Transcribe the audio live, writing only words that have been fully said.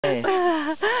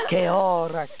noche. Que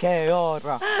hora.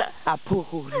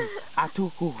 Apuru.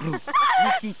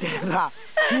 Nikitera.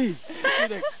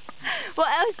 What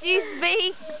else do you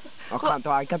speak? I can't do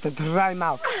it. I got a dry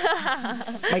mouth.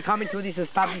 I come into this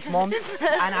establishment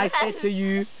and I say to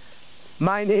you,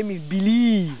 my name is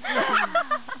Billy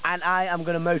and I am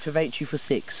going to motivate you for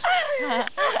 6.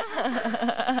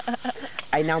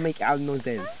 I now make al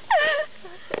noses.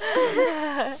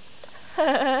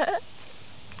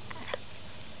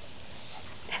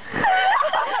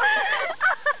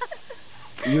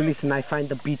 You listen, I find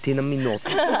the beat in a minute.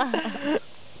 Guys,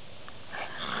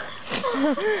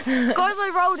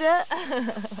 I rolled it.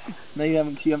 No, you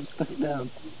haven't stuck it down.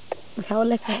 Okay, I'll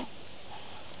lick it.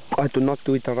 I do not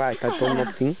do it right, I do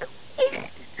not think.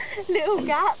 Little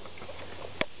gap.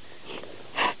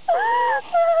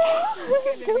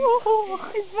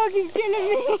 It's fucking killing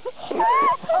me.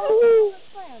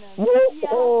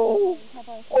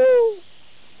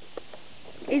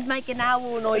 He's making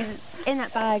owl noises in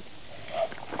that bag.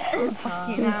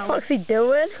 What's he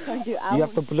doing? You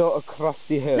have to blow across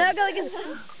the hill. No, go like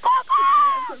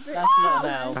That's not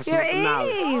an owl. That's not an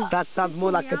owl. That sounds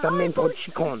more like a tomato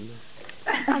chicken.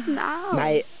 That's an owl.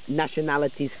 My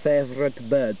nationality's favourite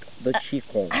bird, the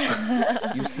chicken.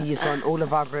 You see it on all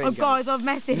of our ranges. Oh guys, I've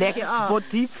messed this shit up.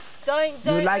 Sportif. Don't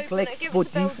You like Lex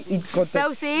Sportif? It's got the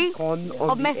Chelsea, chicken on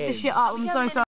I've the messed end. this shit up. I'm so sorry.